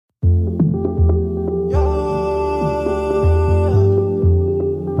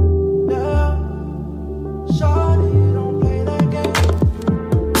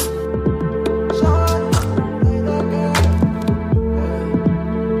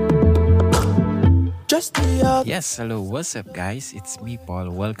Yes, hello, what's up guys? It's me Paul.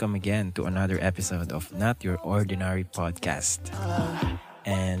 Welcome again to another episode of Not Your Ordinary Podcast.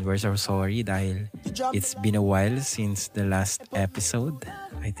 And we're so sorry dahil it's been a while since the last episode.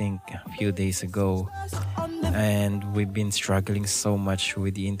 I think a few days ago. And we've been struggling so much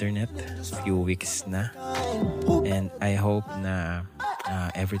with the internet. A few weeks na. And I hope na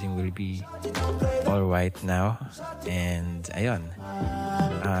everything will be alright now. And ayun.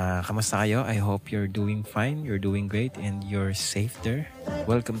 Kamusta kayo? I hope you're doing fine, you're doing great, and you're safe there.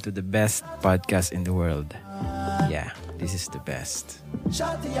 Welcome to the best podcast in the world. Yeah, this is the best.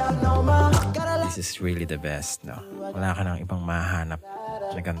 This is really the best, no? Wala ka nang ibang mahanap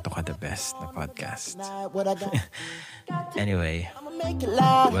na ganito ka the best na podcast. Anyway,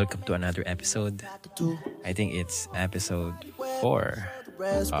 welcome to another episode. I think it's episode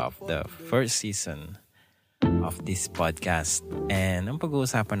 4 of the first season of this podcast. And ang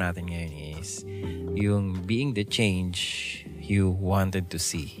pag-uusapan natin ngayon is yung being the change you wanted to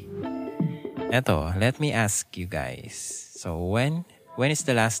see. Eto, let me ask you guys. So when is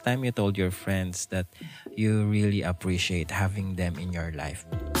the last time you told your friends that you really appreciate having them in your life?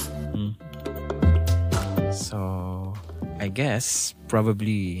 So, I guess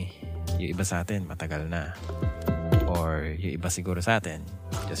probably yung iba sa atin matagal na. Or yung iba siguro sa atin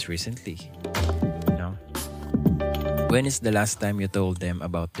just recently. When is the last time you told them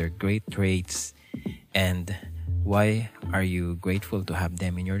about their great traits and why are you grateful to have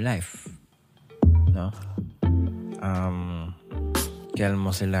them in your life? No? Kailan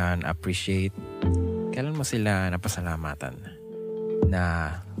mo sila na-appreciate? Kailan mo sila napasalamatan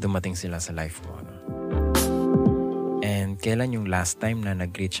na dumating sila sa life mo? No? And kailan yung last time na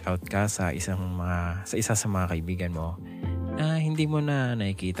nag-reach out ka sa isa sa mga kaibigan mo na hindi mo na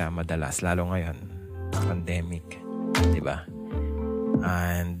nakikita madalas, lalo ngayon, pandemic. Diba?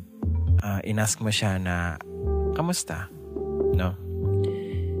 And inask mo siya na kamusta? No?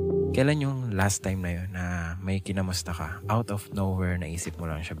 Kailan yung last time na yun na may kinamusta ka? Out of nowhere, naisip mo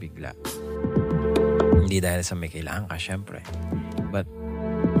lang siya bigla. Hindi dahil sa may kailangan ka, syempre. But,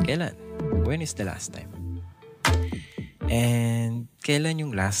 kailan? When is the last time? And kailan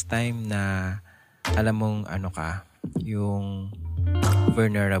yung last time na alam mong yung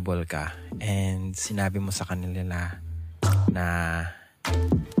vulnerable ka and sinabi mo sa kanila na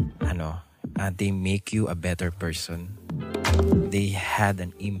they make you a better person. They had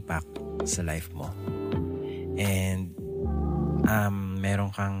an impact sa life mo. And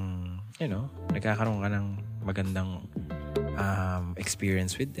meron kang nagkakaroon ka ng magandang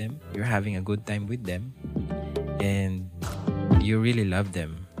experience with them. You're having a good time with them. And you really love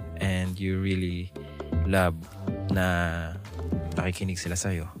them. And you really love na nakikinig sila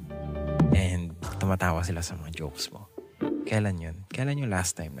sa'yo. And tumatawa sila sa mga jokes mo. Kailan yun? Kailan yung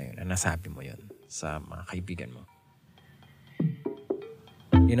last time na yun na nasabi mo yun sa mga kaibigan mo?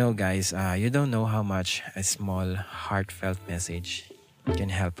 You know guys, you don't know how much a small heartfelt message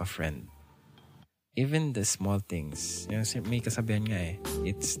can help a friend. Even the small things. May kasabihan nga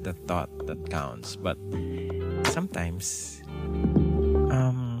it's the thought that counts. But sometimes,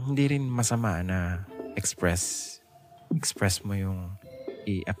 hindi rin masama na express mo yung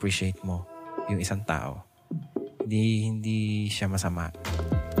i-appreciate mo yung isang tao. Hindi siya masama.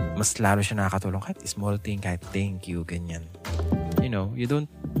 Mas lalo siya nakakatulong kahit small thing, kahit thank you, ganyan. You don't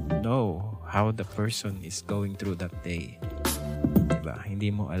know how the person is going through that day. Diba?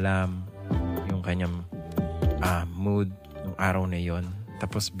 Hindi mo alam yung kanyang mood ng araw na yon.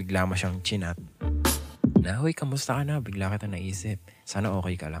 Tapos bigla mo siyang chinat na, "Hoy, kamusta ka na?" Bigla kita naisip. Sana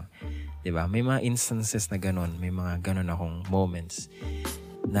okay ka lang. Diba? May mga instances na ganon. May mga ganon akong moments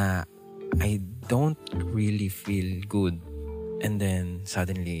na I don't really feel good. And then,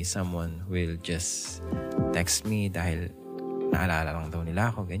 suddenly, someone will just text me dahil naalala lang daw nila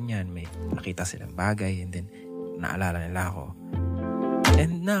ako, ganyan. May nakita silang bagay and then naalala nila ako.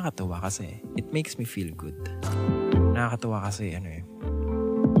 And nakakatuwa kasi. It makes me feel good. Nakakatuwa kasi,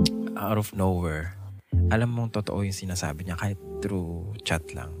 out of nowhere, alam mong totoo yung sinasabi niya kahit through chat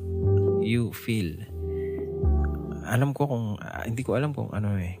lang. You feel. Hindi ko alam kung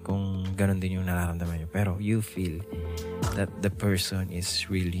kung ganun din yung nararamdaman niyo. Pero you feel that the person is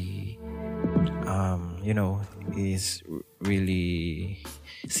really, is really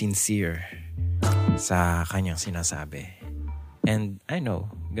sincere sa kanyang sinasabi. And I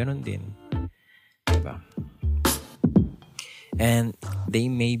know, ganun din. Diba? And they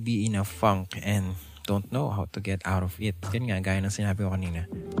may be in a funk and don't know how to get out of it. Yun nga, gaya ng sinabi ko kanina.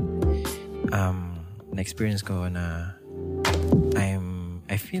 Na-experience ko na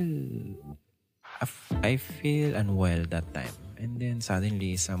I feel unwell that time. And then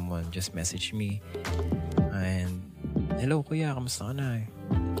suddenly someone just messaged me and, hello kuya, kamusta ka na?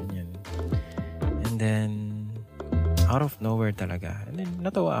 Ganyan. And then out of nowhere talaga. And then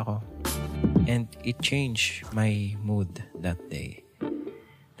natawa ako. And it changed my mood that day.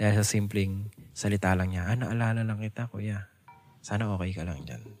 Dahil sa simpleng salita lang niya, naalala lang kita kuya. Sana okay ka lang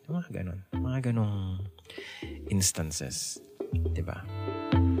dyan. Mga ganon. Mga ganong instances. Diba?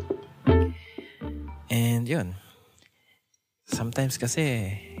 And yun. Sometimes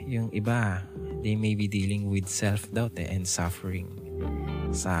kasi, yung iba, they may be dealing with self-doubt and suffering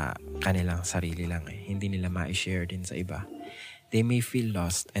sa kanilang sarili lang. Hindi nila ma-share din sa iba. They may feel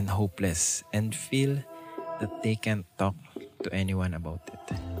lost and hopeless and feel that they can't talk to anyone about it.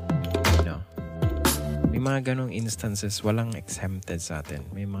 You know? May mga ganong instances, walang exempted sa atin.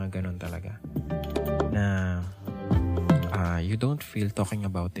 May mga ganon talaga. Na you don't feel talking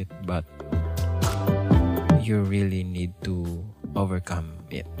about it, but you really need to overcome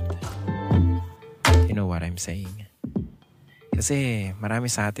it. You know what I'm saying? Kasi marami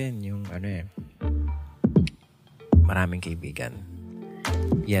sa atin yung maraming kaibigan,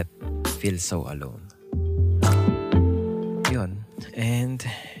 yet feel so alone. Yun. And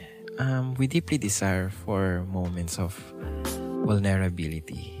we deeply desire for moments of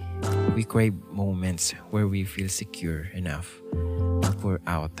vulnerability. We crave moments where we feel secure enough to pour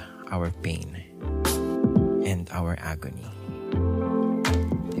out our pain and our agony.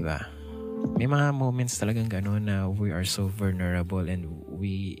 Diba? May mga moments talagang gano'n na we are so vulnerable and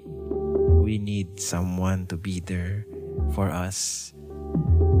we need someone to be there for us.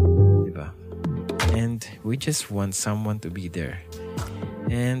 Diba? And we just want someone to be there.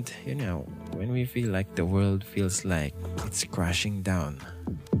 And, you know, when we feel like the world feels like it's crashing down,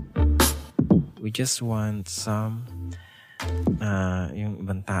 we just want yung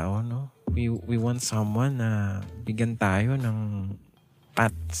ibang tao, no? We want someone na bigyan tayo ng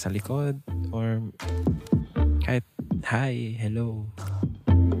pat sa likod or kahit hi, hello.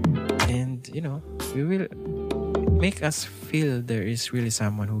 And, you know, we will make us feel there is really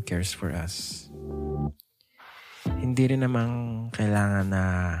someone who cares for us. Hindi rin namang kailangan na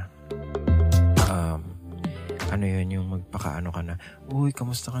yung magpakaano ka na, uy,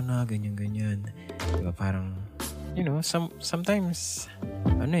 kamusta ka na, ganyan. Diba, parang, you know, sometimes,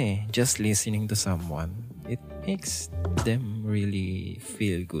 just listening to someone, it makes them really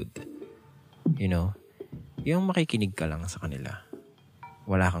feel good. You know, yung makikinig ka lang sa kanila.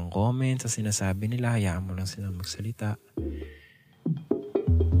 Wala kang comment sa sinasabi nila, hayaan mo lang silang magsalita.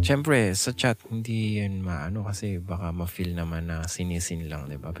 Siyempre, sa chat, hindi yun kasi baka ma-feel naman na sinisin lang,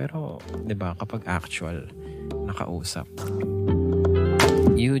 diba? Pero, diba, kapag actual, nakausap,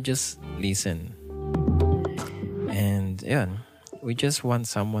 you just listen. And, yun, we just want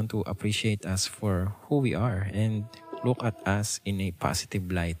someone to appreciate us for who we are and look at us in a positive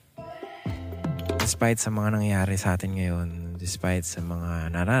light. Despite sa mga nangyayari sa atin ngayon, despite sa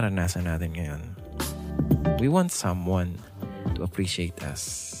mga nararanasan natin ngayon, we want someone to appreciate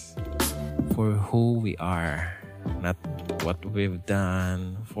us for who we are, not what we've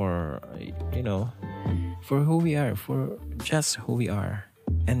done, for who we are, for just who we are,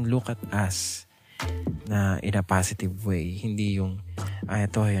 and look at us na in a positive way. Hindi yung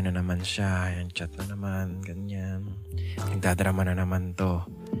ito, yan na naman siya, yan chat na naman, ganyan, nagdadrama na naman to.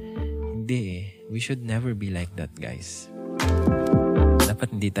 Hindi, we should never be like that, guys.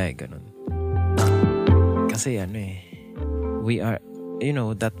 Dapat hindi tayo ganun. Kasi we are,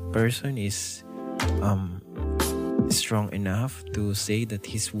 that person is strong enough to say that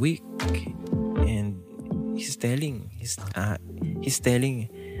he's weak, and he's telling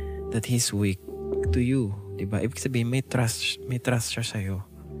that he's weak to you, diba? Ibig sabihin may trust siya sa'yo.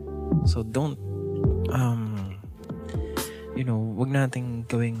 So don't wag nating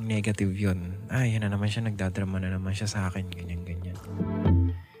gawing negative yun. Yan na naman siya, nagdadrama na naman siya sa akin, ganyan.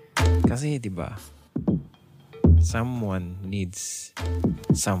 Kasi diba, someone needs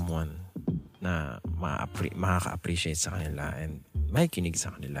someone na makaka-appreciate sa kanila and makikinig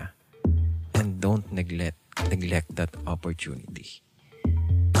sa kanila. And don't neglect that opportunity.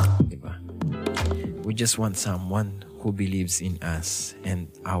 Diba? We just want someone who believes in us and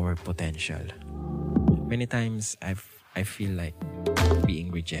our potential. Many times I feel like being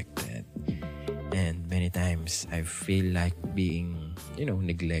rejected. And many times I feel like being,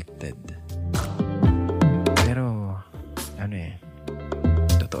 neglected. Pero,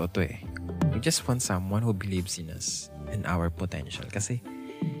 totoo to eh. We just want someone who believes in us and our potential. Kasi,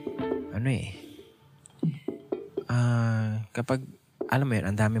 kapag, alam mo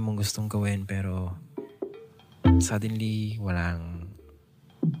yun, ang dami mong gustong gawin pero suddenly walang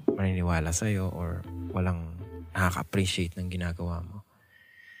maniniwala sa'yo or walang nakaka-appreciate ng ginagawa mo,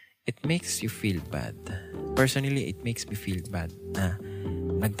 it makes you feel bad. Personally, it makes me feel bad na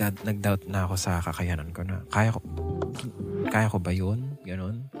nag-doubt na ako sa kakayanan ko na kaya ko ba yun?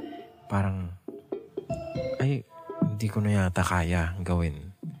 Ganon. Parang, ay, hindi ko na yata kaya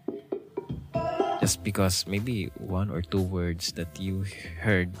gawin. Just because maybe one or two words that you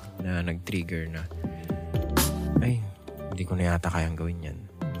heard na nag-trigger na, ay, hindi ko na yata kayang gawin yan.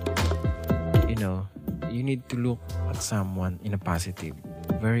 You need to look at someone in a positive,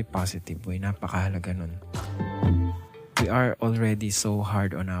 very positive way. Napakahalaga nun. We are already so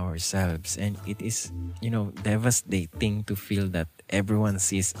hard on ourselves, and it is, devastating to feel that everyone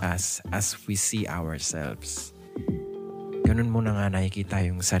sees us as we see ourselves. Ganun mo na nga nakikita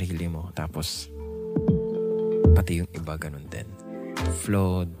yung sarili mo, tapos pati yung iba ganun din.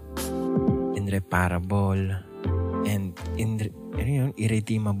 Flawed, irreparable, and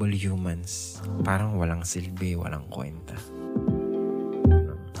irredeemable humans. Parang walang silbi, walang kwenta.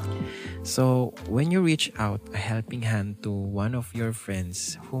 So, when you reach out a helping hand to one of your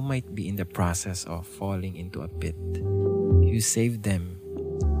friends who might be in the process of falling into a pit, you save them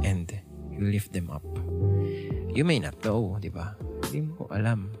and you lift them up. You may not know, di ba? Hindi mo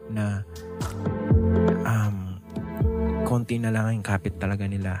alam na konti na lang yung kapit talaga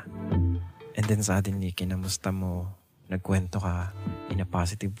nila. And then suddenly, kinamusta mo, nagkwento ka in a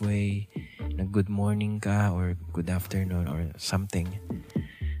positive way, nag-good morning ka or good afternoon or something.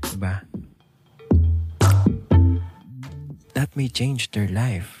 Diba? That may change their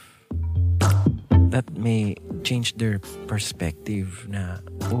life. That may change their perspective na,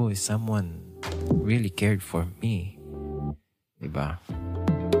 someone really cared for me. Diba?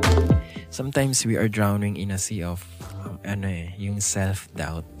 Sometimes we are drowning in a sea of yung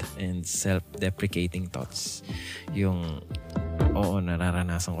self-doubt and self-deprecating thoughts. Yung,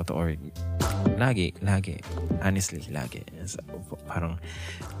 nararanasan ko to, or lagi, honestly, lagi. Parang,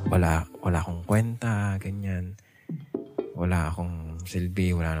 wala akong kwenta, ganyan. Wala akong silbi,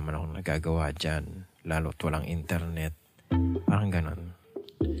 wala naman akong nagagawa dyan. Lalo't walang internet. Parang ganon.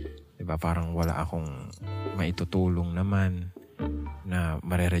 Diba? Parang wala akong maitutulong naman na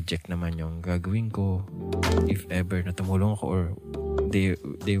mare-reject naman yung gagawin ko if ever na tumulong ako, or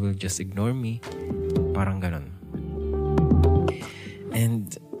they will just ignore me. Parang ganon. And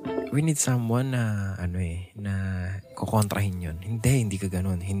we need someone na na kukontrahin yun. Hindi ka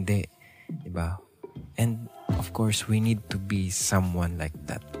ganon. Hindi. Diba? And of course, we need to be someone like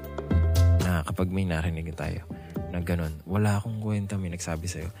that. Na kapag may narinig tayo na ganon, wala akong kwenta, may nagsabi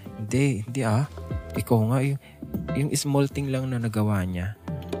sa'yo, hindi ikaw nga, yung small thing lang na nagawa niya,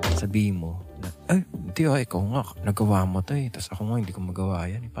 sabihin mo, hindi ikaw nga, nagawa mo to tapos ako nga, hindi ko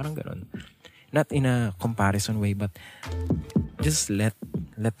magawa yan. Parang ganon. Not in a comparison way, but just let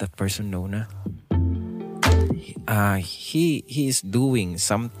that person know na he is doing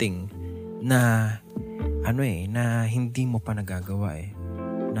something na na hindi mo pa nagagawa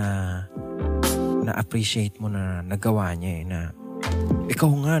na appreciate mo na nagawa niya na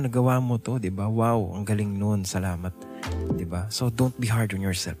ikaw nga nagawa mo to, 'di ba? Wow, ang galing noon. Salamat, 'di ba? So don't be hard on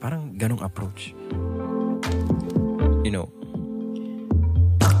yourself. Parang ganung approach.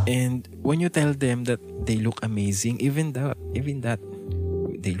 And when you tell them that they look amazing, even that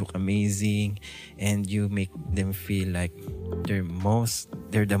they look amazing, and you make them feel like they're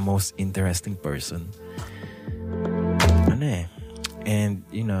the most interesting person. And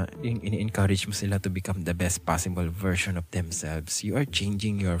encourage mo sila to become the best possible version of themselves. You are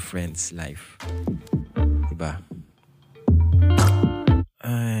changing your friend's life. Diba?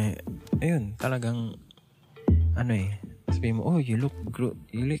 Ayun, talagang sabihin mo, you look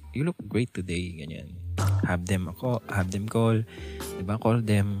great today, ganyan. Have them call, diba? Call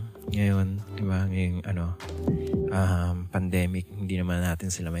them ngayon, diba? Ngayong pandemic, hindi naman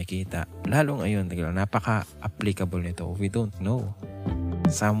natin sila makikita. Lalo ngayon, napaka-applicable nito. We don't know.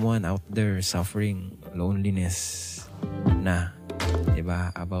 Someone out there suffering loneliness na, diba?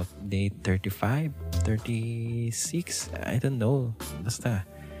 About day 35, 36, I don't know. Basta,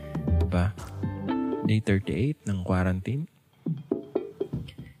 diba? Day 38 ng quarantine.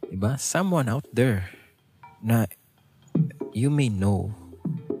 Diba? Someone out there na you may know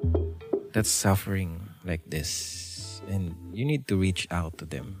that's suffering like this. And you need to reach out to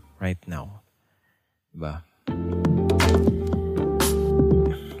them right now. Diba?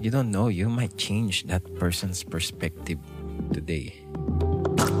 You don't know, you might change that person's perspective today.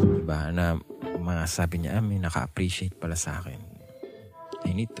 Diba? Na masabi niya, may naka-appreciate pala sa akin.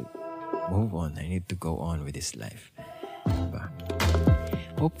 I need to move on. I need to go on with this life. Diba?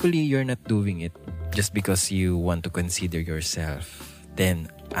 Hopefully, you're not doing it just because you want to consider yourself then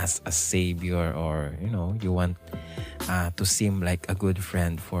as a savior, or you want to seem like a good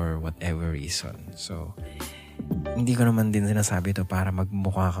friend for whatever reason. So hindi ko naman din sinasabi to para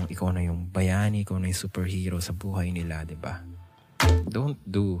magmukha kang ikaw na yung bayani, ikaw na yung superhero sa buhay nila, di ba? Don't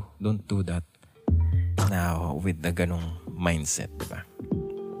do that now with the ganong mindset, di ba?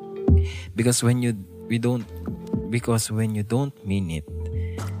 Because when you don't mean it,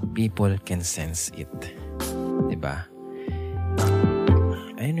 people can sense it, di ba?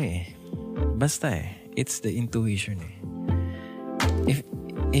 Basta it's the intuition eh.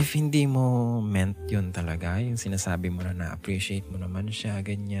 If hindi mo meant yun talaga, yung sinasabi mo na appreciate mo naman siya,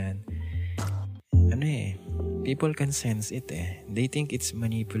 ganyan, people can sense it eh. They think it's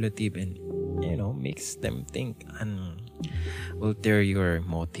manipulative and makes them think an ulterior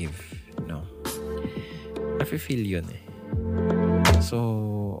motive, nafe-feel yun eh.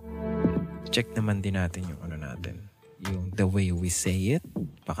 So check naman din natin yung yung the way we say it,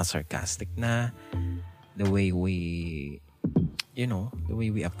 baka sarcastic na, the way we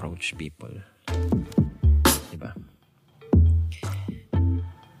approach people, diba?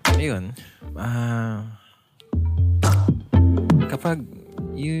 Ayun, kapag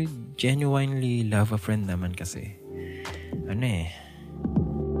you genuinely love a friend naman kasi,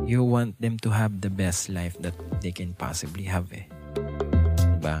 you want them to have the best life that they can possibly have eh,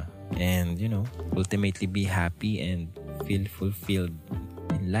 diba? And ultimately be happy and feel fulfilled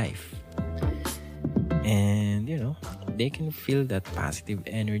in life. And they can feel that positive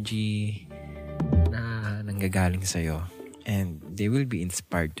energy na nanggagaling sa'yo, and they will be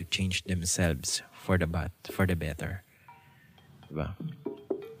inspired to change themselves for the better, diba?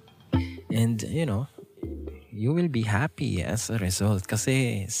 And you will be happy as a result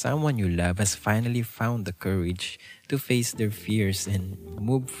kasi someone you love has finally found the courage to face their fears and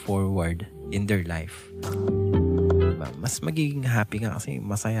move forward in their life. Diba? Mas magiging happy ka kasi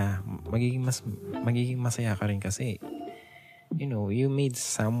masaya. Magiging masaya ka rin kasi you made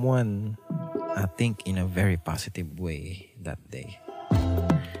someone think in a very positive way that day.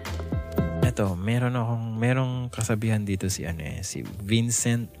 Ito, merong kasabihan dito si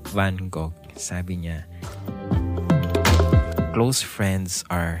Vincent van Gogh. Sabi niya, close friends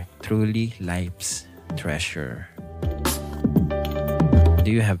are truly life's treasure.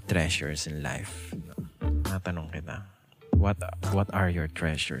 Do you have treasures in life? Natanong kita. What are your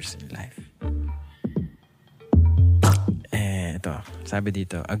treasures in life? Ito, sabi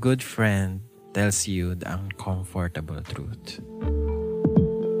dito, a good friend tells you the uncomfortable truth.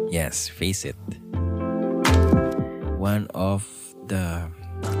 Yes, face it. One of the,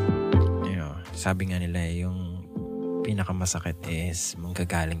 sabi nga nila, yung pinakamasakit is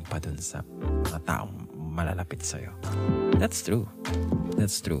manggagaling pa dun sa mga taong malalapit sa'yo. That's true.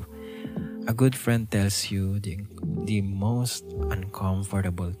 A good friend tells you the most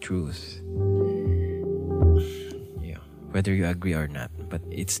uncomfortable truth. Whether you agree or not, but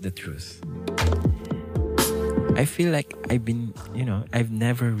it's the truth. I feel like I've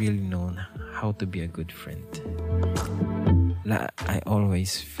never really known how to be a good friend. I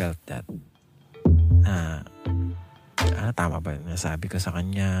always felt that tama ba nasabi ko sa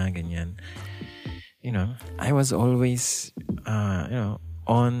kanya, ganyan. I was always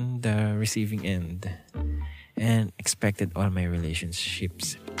on the receiving end and expected all my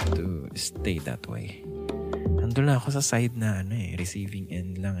relationships to stay that way. Nandun lang ako sa side na receiving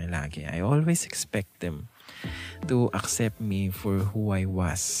end lang lagi. I always expect them to accept me for who I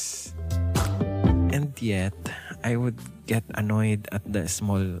was. And yet, I would get annoyed at the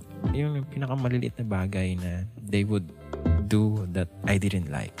small, yung pinakamaliliit na bagay na they would do that I didn't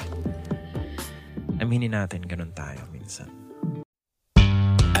like. Aminin natin, ganun tayo minsan.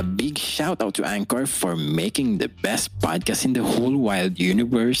 A big shout out to Anchor for making the best podcast in the whole wide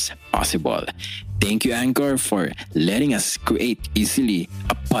universe possible. Thank you, Anchor, for letting us create easily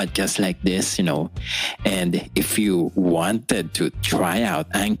a podcast like this, And if you wanted to try out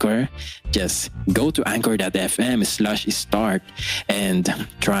Anchor, just go to anchor.fm/start and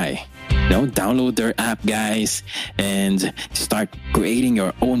try. Download their app, guys, and start creating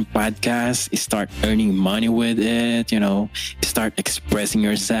your own podcast. Start earning money with it, Start expressing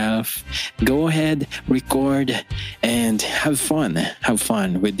yourself. Go ahead, record, and have fun. Have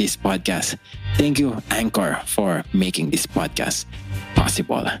fun with this podcast. Thank you, Anchor, for making this podcast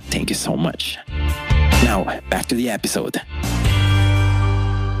possible. Thank you so much. Now, back to the episode.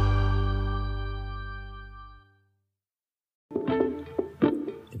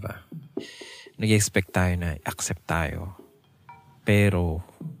 Nag-expect tayo na accept tayo. Pero,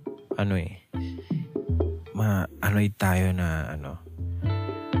 annoyed tayo na,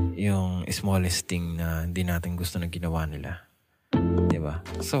 yung smallest thing na hindi natin gusto na ginawa nila. Diba?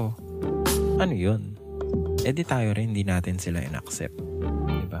 So, ano yun? Di tayo rin, hindi natin sila in-accept.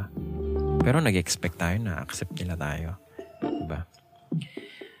 Diba? Pero nag-expect tayo na accept nila tayo. Diba?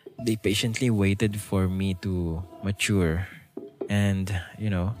 They patiently waited for me to mature. And,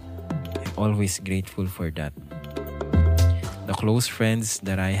 I'm always grateful for that. The close friends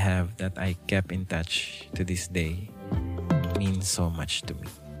that I have, that I kept in touch to this day, mean so much to me.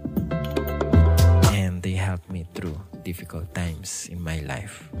 And they helped me through difficult times in my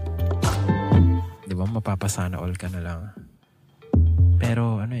life. Di ba, mapapasana all ka na lang.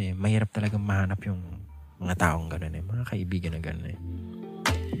 Pero mahirap talagang mahanap yung mga taong gano'n mga kaibigan na gano'n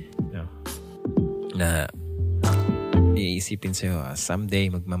na iisipin sa'yo,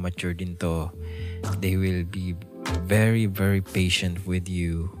 someday magmamature din to. They will be very, very patient with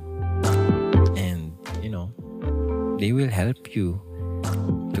you. And, they will help you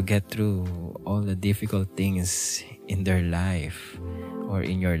to get through all the difficult things in their life or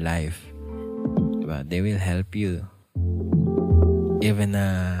in your life. Diba? They will help you. Even na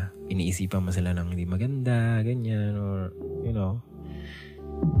iniisipan mo sila ng hindi maganda, ganyan, or,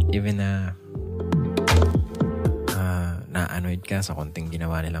 even na na-annoyed ka sa konting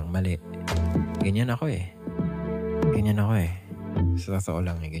ginawa nilang mali. Ganyan ako eh. Sa totoo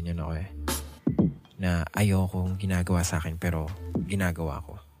lang ganyan ako eh. Na ayokong ginagawa sa akin pero ginagawa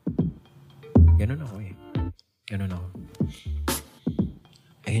ko. Ganun ako eh.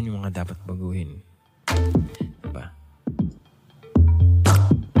 Ayun yung mga dapat baguhin. Diba?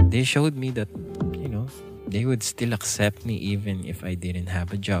 They showed me that, they would still accept me even if I didn't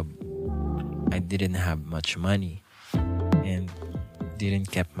have a job. I didn't have much money. And didn't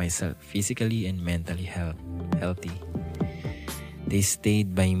keep myself physically and mentally healthy. They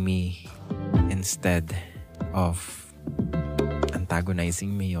stayed by me instead of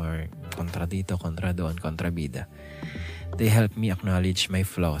antagonizing me or kontra dito, kontra doon, kontra bida. They helped me acknowledge my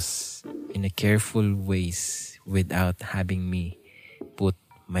flaws in a careful ways without having me put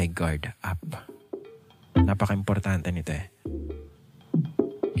my guard up. Napaka-importante nito eh.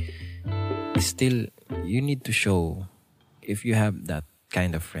 Still, you need to show, if you have that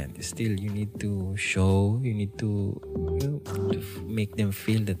kind of friend, still you need to show, you need to make them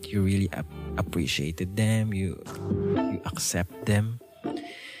feel that you really appreciated them, you accept them,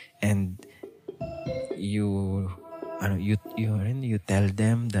 and you tell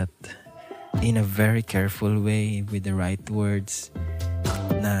them that in a very careful way with the right words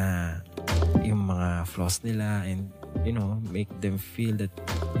na yung mga flaws nila, and make them feel that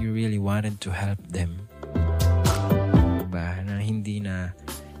you really wanted to help them. Diba? Na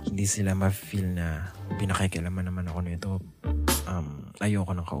hindi sila ma-feel na pinakikialaman naman ako nito.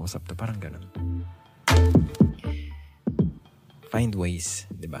 Ayoko nang kausap to. Parang ganun. Find ways,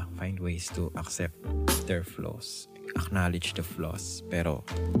 diba? Find ways to accept their flaws. Acknowledge the flaws. Pero,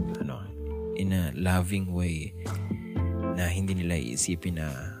 in a loving way na hindi nila iisipin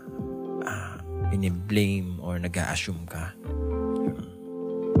na bini-blame or nag-a-assume ka.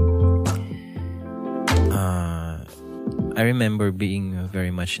 I remember being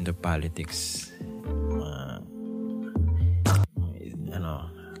very much into politics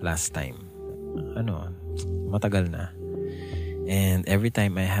last time. Matagal na. And every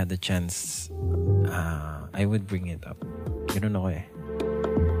time I had the chance, I would bring it up. Ganun ako eh.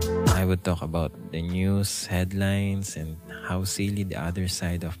 I would talk about the news, headlines, and how silly the other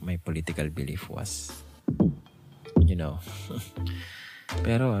side of my political belief was.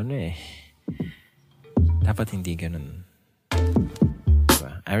 Pero dapat hindi ganun.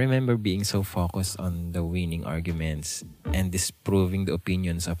 Diba? I remember being so focused on the winning arguments and disproving the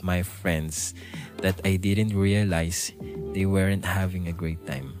opinions of my friends that I didn't realize they weren't having a great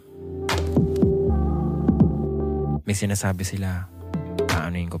time. May sinasabi sila,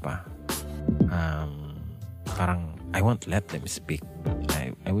 aanuin ko pa. Parang, I won't let them speak.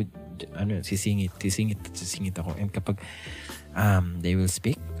 I would, sisingit ako. And kapag they will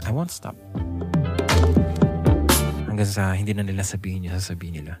speak, I won't stop. Hanggang sa hindi na nila sabihin yung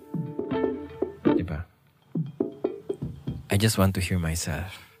sasabihin nila. Diba? I just want to hear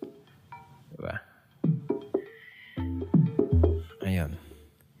myself. Diba? Ayun.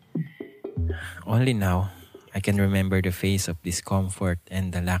 Only now, I can remember the face of discomfort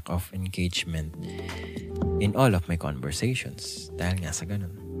and the lack of engagement in all of my conversations. Dahil nga sa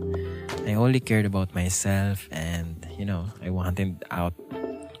ganun. I only cared about myself and, I wanted out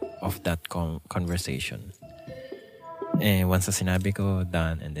of that conversation. Once na sinabi ko,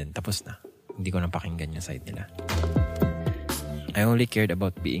 done, and then tapos na. Hindi ko napakinggan yung side nila. I only cared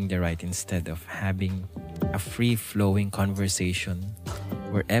about being the right instead of having a free-flowing conversation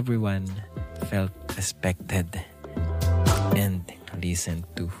where everyone felt respected and listened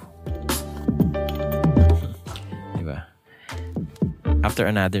to. Diba? After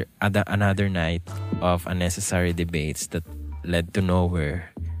another night of unnecessary debates that led to nowhere,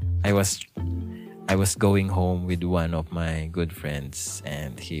 I was going home with one of my good friends,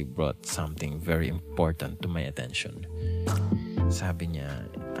 and he brought something very important to my attention. Sabi niya,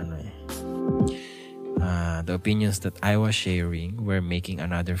 the opinions that I was sharing were making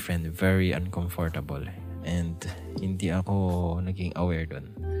another friend very uncomfortable, and hindi ako naging aware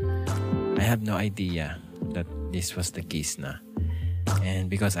dun. I had no idea that this was the case na. And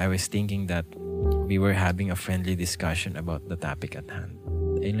because I was thinking that we were having a friendly discussion about the topic at hand,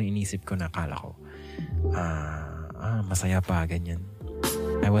 ayun lang inisip ko, nakala ko, masaya pa, ganyan.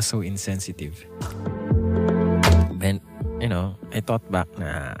 I was so insensitive. Then, I thought back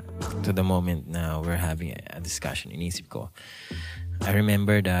to the moment na we're having a discussion. Inisip ko, I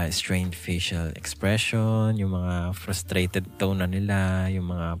remember the strained facial expression, yung mga frustrated tone na nila, yung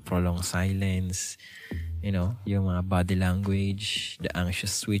mga prolonged silence, yung mga body language, the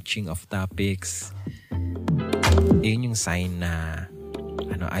anxious switching of topics. Yun yung sign na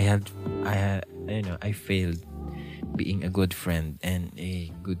I failed being a good friend and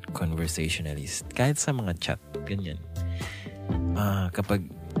a good conversationalist. Kahit sa mga chat, ganyan. Kapag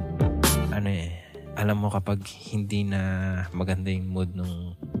alam mo kapag hindi na maganda yung mood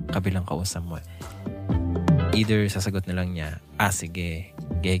nung kabilang kausap mo, either sasagot na lang niya, sige,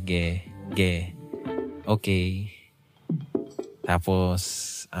 ge, okay. Tapos,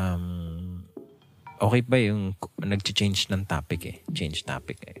 okay ba yung nag-change ng topic change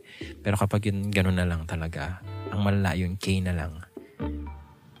topic Pero kapag yun gano'n na lang talaga, ang malala yung K na lang,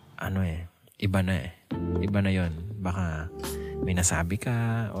 iba na yun. Baka may nasabi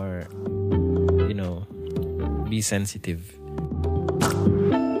ka or be sensitive.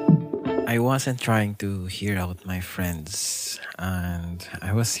 I wasn't trying to hear out my friends, and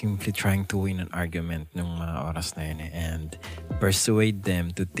I was simply trying to win an argument nung mga oras na yun and persuade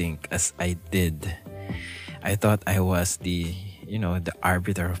them to think as I did. I thought I was the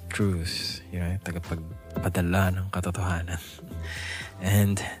arbiter of truth, tagapagpadala ng katotohanan.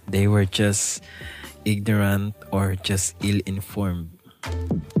 And they were just ignorant or just ill-informed.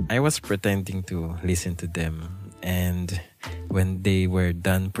 I was pretending to listen to them, and when they were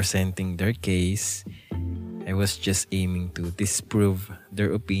done presenting their case, I was just aiming to disprove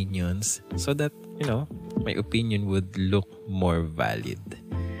their opinions so that, my opinion would look more valid.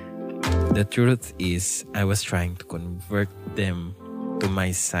 The truth is, I was trying to convert them to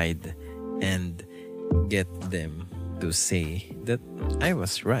my side and get them to say that I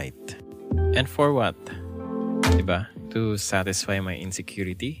was right. And for what? Diba? To satisfy my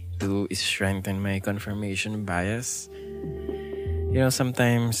insecurity? To strengthen my confirmation bias?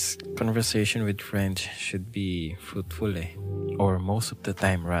 Sometimes conversation with friends should be fruitful or most of the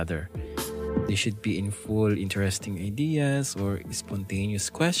time rather. They should be in full interesting ideas or spontaneous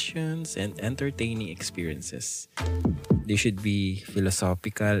questions and entertaining experiences. They should be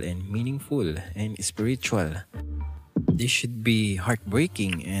philosophical and meaningful and spiritual. They should be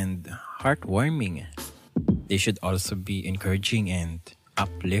heartbreaking and heartwarming. They should also be encouraging and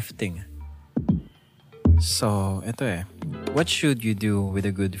uplifting. So, what should you do with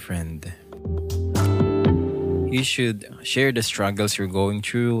a good friend? You should share the struggles you're going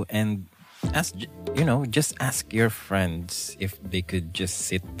through and just ask your friends if they could just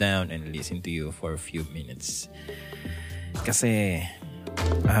sit down and listen to you for a few minutes. Kasi,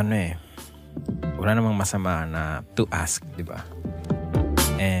 wala namang masama na to ask, di ba?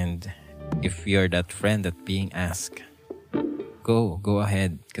 And if you're that friend that being asked, go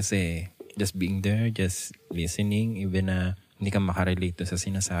ahead. Kasi just being there, just listening, even na hindi ka makarelate sa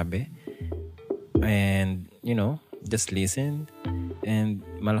sinasabi. And, just listen. And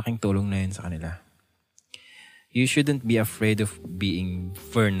malaking tulong na yun sa kanila. You shouldn't be afraid of being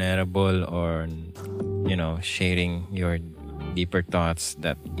vulnerable or, sharing your deeper thoughts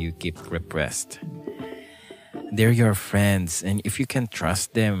that you keep repressed. They're your friends, and if you can't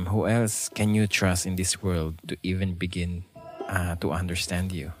trust them, who else can you trust in this world to even begin to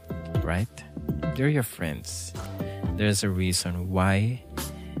understand you, right? They're your friends. There's a reason why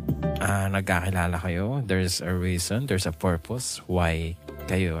nagkakilala kayo. There's a reason, there's a purpose why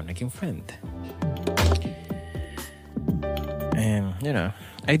kayo naging friend. And,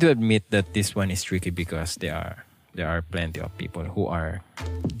 I do admit that this one is tricky because there are plenty of people who are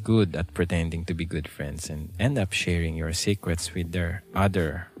good at pretending to be good friends and end up sharing your secrets with their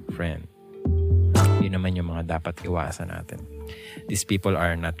other friend. Yun naman yung mga dapat iwasan natin. These people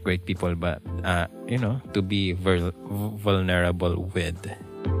are not great people, but, to be vulnerable with.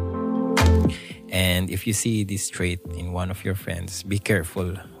 And if you see this trait in one of your friends, be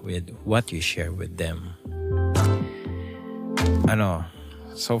careful with what you share with them.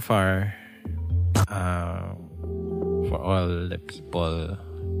 So far, for all the people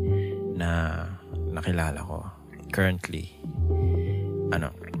na nakilala ko currently,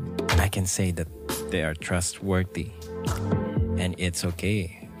 I can say that they are trustworthy. And it's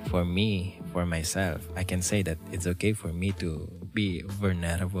okay for me, for myself. I can say that it's okay for me to be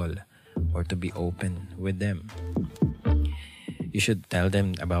vulnerable or to be open with them. You should tell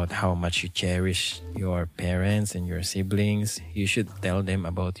them about how much you cherish your parents and your siblings. You should tell them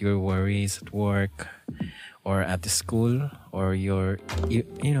about your worries at work or at the school, or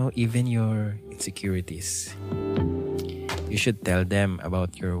even your insecurities. You should tell them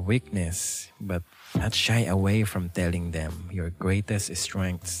about your weakness, but not shy away from telling them your greatest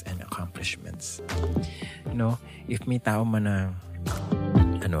strengths and accomplishments. If may tao man na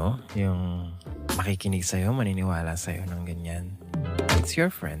yung makikinig sa'yo, maniniwala sa'yo ng ganyan, it's your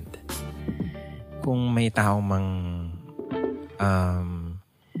friend. Kung may tao mang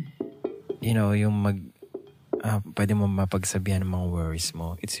yung pwede mo mapagsabihan ng mga worries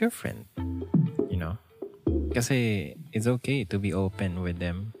mo, it's your friend. Kasi it's okay to be open with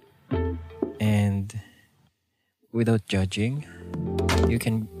them, and without judging, you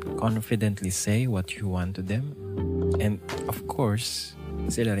can confidently say what you want to them, and of course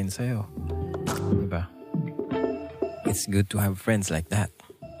sila rin sa'yo, diba? It's good to have friends like that.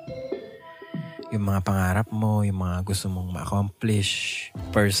 Yung mga pangarap mo, yung mga gusto mong ma-accomplish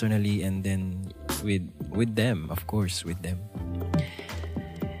personally, and then with them, of course, with them.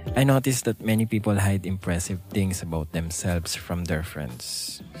 I noticed that many people hide impressive things about themselves from their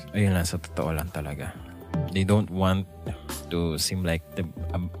friends. Ayun lang, sa totoo lang talaga. They don't want to seem like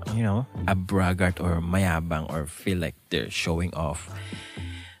a braggart or mayabang, or feel like they're showing off.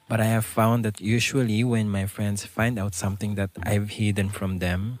 But I have found that usually when my friends find out something that I've hidden from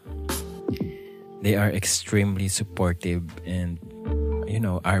them, they are extremely supportive and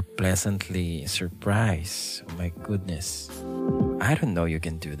are pleasantly surprised. Oh my goodness. I don't know you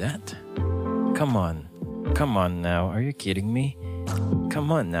can do that. Come on now. Are you kidding me?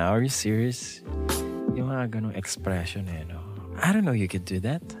 Come on now. Are you serious? Yung mga ganong expression I don't know you could do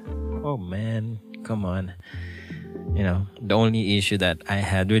that. Oh man, come on. The only issue that I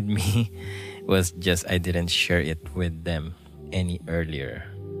had with me was just I didn't share it with them any earlier.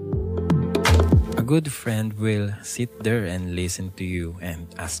 A good friend will sit there and listen to you and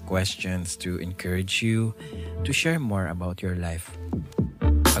ask questions to encourage you to share more about your life.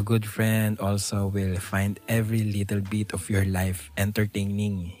 A good friend also will find every little bit of your life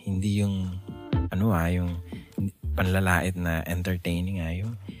entertaining. Hindi yung yung panlalait na entertaining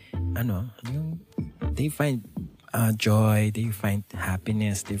yung they find joy, they find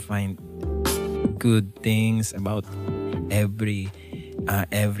happiness, they find good things about every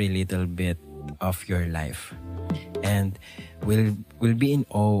little bit of your life, and will be in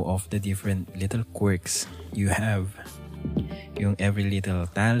awe of the different little quirks you have, yung every little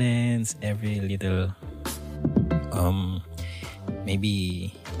talents, every little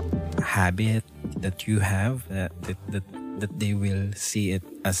maybe habit that you have, that they will see it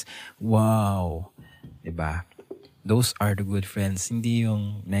as wow, diba? Those are the good friends. Hindi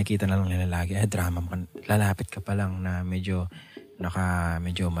yung nakikita na lang nila lagi drama, lalapit ka pa lang na medyo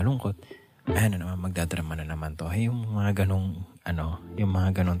malungkot, magdadrama na naman to. Yung mga ganong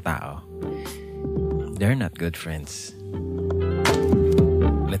tao, they're not good friends.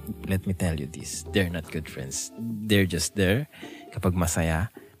 Let me tell you this. They're not good friends. They're just there kapag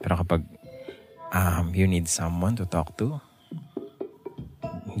masaya, pero kapag you need someone to talk to,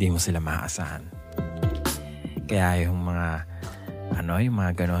 hindi mo sila maaasahan. Kaya yung mga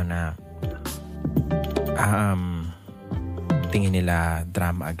ganon na tingin nila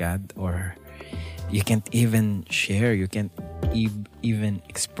drama agad, or you can't even share, you can't even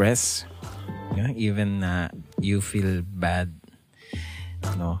express, even you feel bad,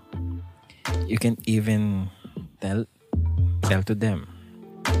 you can't even tell to them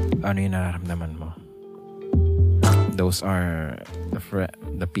ano yung nararamdaman mo. Those are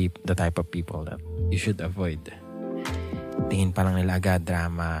the type of people that you should avoid. Tingin pa lang nila agad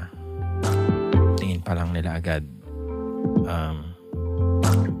drama, tingin pa lang nila agad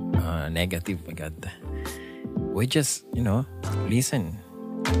negative agad. We just, listen.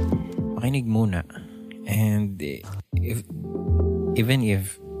 Makinig muna. And even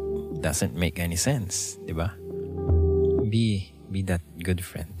if doesn't make any sense, diba? Be that good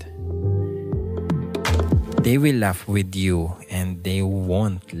friend. They will laugh with you and they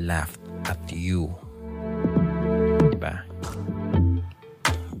won't laugh at you. Diba?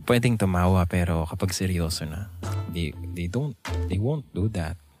 pwedeng tumawa pero kapag seryoso na, they won't do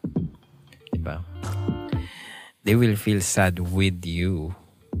that. Diba? They will feel sad with you,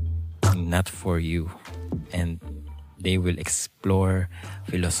 not for you. And they will explore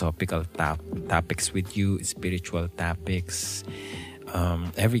philosophical topics with you, spiritual topics,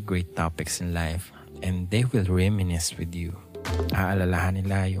 every great topics in life. And they will reminisce with you. Aalalahanin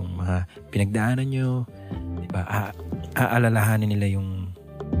nila yung mga pinagdaanan nyo. Diba? Aalalahanin nila yung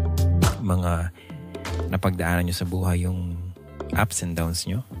mga napagdaanan nyo sa buhay, yung ups and downs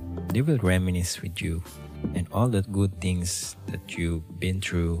nyo. They will reminisce with you. And all the good things that you've been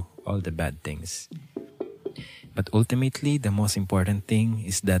through, all the bad things. But ultimately, the most important thing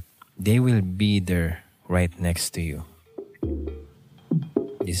is that they will be there right next to you.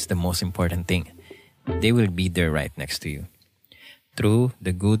 This is the most important thing. They will be there right next to you. Through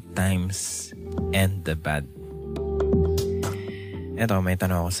the good times and the bad. Eto, may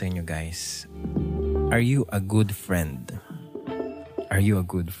tanong ako sa inyo guys. Are you a good friend? Are you a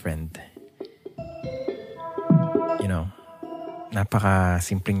good friend? You know,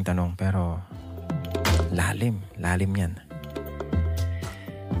 napaka-simpleng tanong pero lalim yan.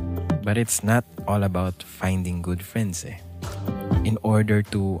 But it's not all about finding good friends eh. In order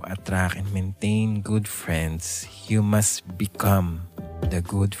to attract and maintain good friends, you must become the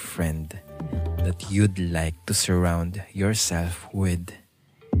good friend that you'd like to surround yourself with.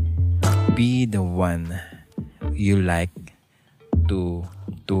 Be the one you like to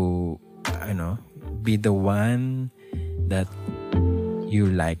be the one that you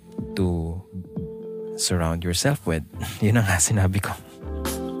like to surround yourself with. Yun ang sinabi ko.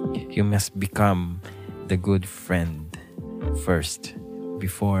 You must become the good friend first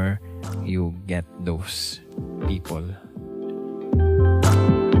before you get those people.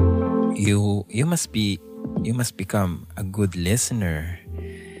 You must become a good listener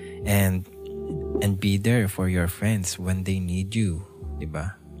and be there for your friends when they need you,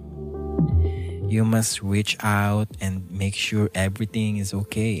 diba? You must reach out and make sure everything is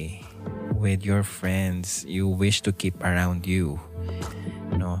okay with your friends you wish to keep around you.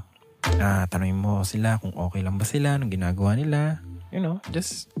 No? Tanungin mo sila kung okay lang ba sila, anong ginagawa nila.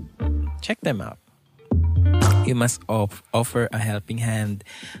 Just check them out. You must offer a helping hand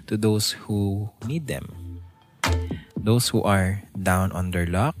to those who need them. Those who are down on their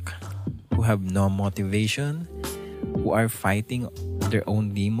luck, who have no motivation, who are fighting their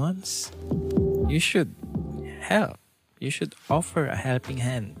own demons. You should help. You should offer a helping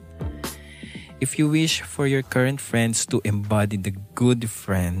hand. If you wish for your current friends to embody the good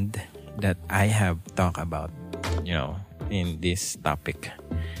friend that I have talked about, in this topic,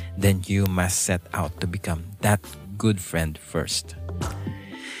 then you must set out to become that good friend first.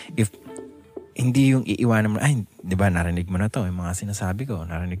 If hindi yung iiwanan mo, di ba narinig mo na to, yung mga sinasabi ko,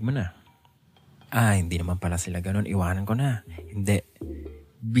 narinig mo na. Hindi naman pala sila ganun, iwanan ko na. Hindi.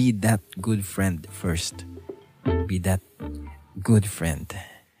 Be that good friend first. Be that good friend.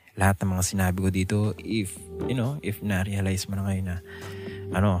 Lahat ng mga sinabi ko dito, if na-realize mo na ngayon na,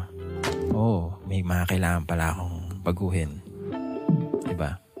 may mga kailangan pala akong baguhin.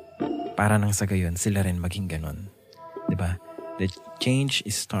 Diba? Para nang sa gayon, sila rin maging ganun. Diba? The change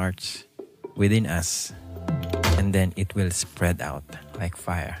starts within us and then it will spread out like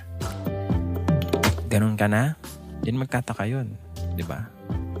fire. Ganun ka na, din magtataka yun. Diba?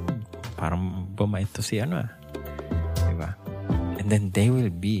 Parang bumait to si diba? And then they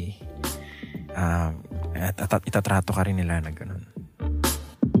will be itatrato ka rin nila na ganun.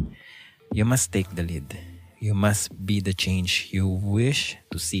 You must take the lead. You must be the change you wish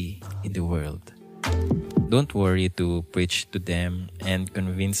to see in the world. Don't worry to preach to them and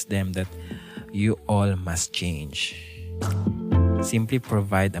convince them that you all must change. Simply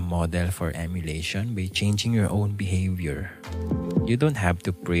provide a model for emulation by changing your own behavior. You don't have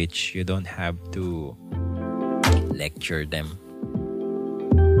to preach. You don't have to lecture them.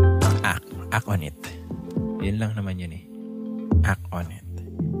 Act on it. Yun lang naman yun eh. Act on it.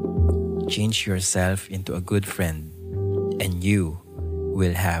 Change yourself into a good friend and you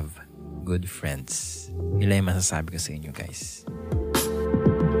will have good friends. Yun lang yung masasabi ko sa inyo guys.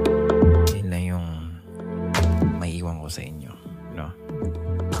 Yun lang yung maiiwan ko sa inyo. No?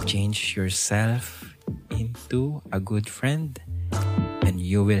 Change yourself into a good friend and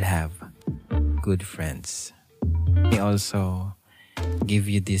you will have good friends. Let me also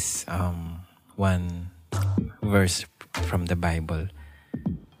give you this one verse from the Bible.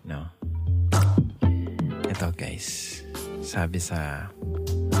 No? Ito guys, sabi sa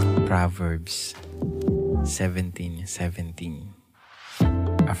Proverbs 17:17,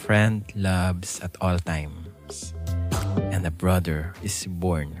 a friend loves at all times. and a brother is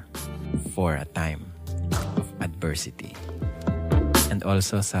born for a time of adversity. And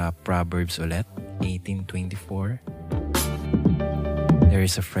also sa Proverbs ulit, 18:24, there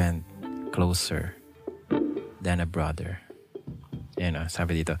is a friend closer than a brother.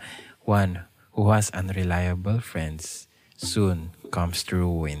 Sabi dito, one who has unreliable friends soon comes to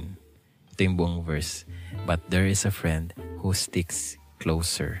ruin. Ito yung buong verse. But there is a friend who sticks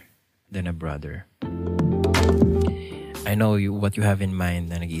closer than a brother. I know what you have in mind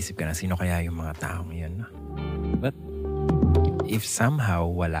na nag-iisip ka na sino kaya yung mga taong yun. But if somehow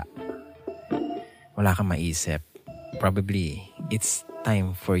wala kang maisip, probably it's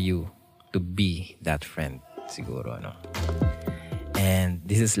time for you to be that friend siguro, no? And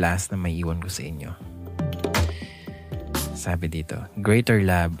this is last na may iwan ko sa inyo. Sabi dito, greater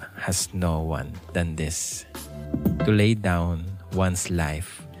love has no one than this, to lay down one's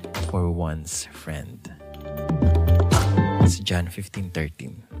life for one's friend. It's John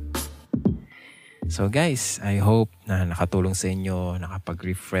 15:13. So guys, I hope na nakatulong sa inyo,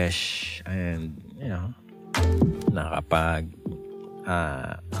 nakapag-refresh, and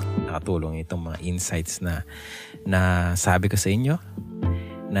nakatulong itong mga insights na sabi ko sa inyo,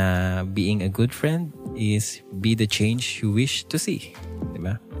 na being a good friend is be the change you wish to see.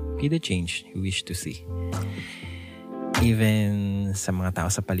 Diba? Be the change you wish to see. Even sa mga tao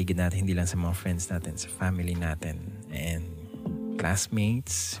sa paligid natin, hindi lang sa mga friends natin, sa family natin, and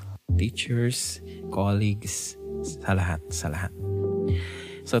classmates, teachers, colleagues, sa lahat.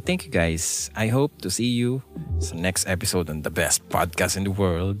 So thank you guys. I hope to see you sa next episode on the best podcast in the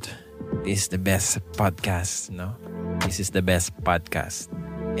world. This is the best podcast, no? This is the best podcast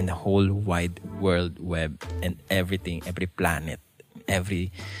in the whole wide world web and everything, every planet, every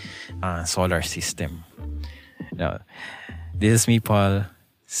solar system. No, this is me, Paul,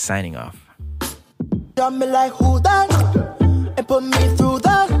 signing off. Got me like who that? And put me through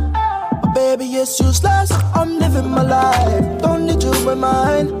that. Baby, it's useless. I'm living my life. Don't need you in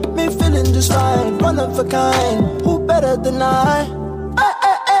mine. Me feeling just fine. One of a kind. Who better than I? Hey,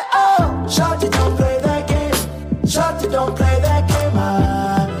 hey, hey, oh. Shawty, don't play that game. Shawty, don't play that game.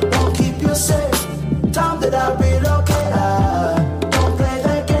 I won't keep you safe. Time that I relocate. I don't play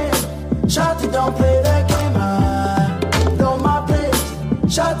that game. Shawty, don't play that game. I know my place.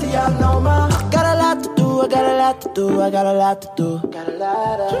 Shawty, I know my. Got a lot to do. I got a lot to do. I got a lot to do.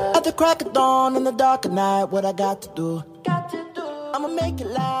 At the crack of dawn in the dark of night, what I got to do? I'ma make it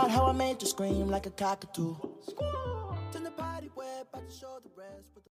loud, how I made you scream like a cockatoo. Turn the body wet, about to show the rest.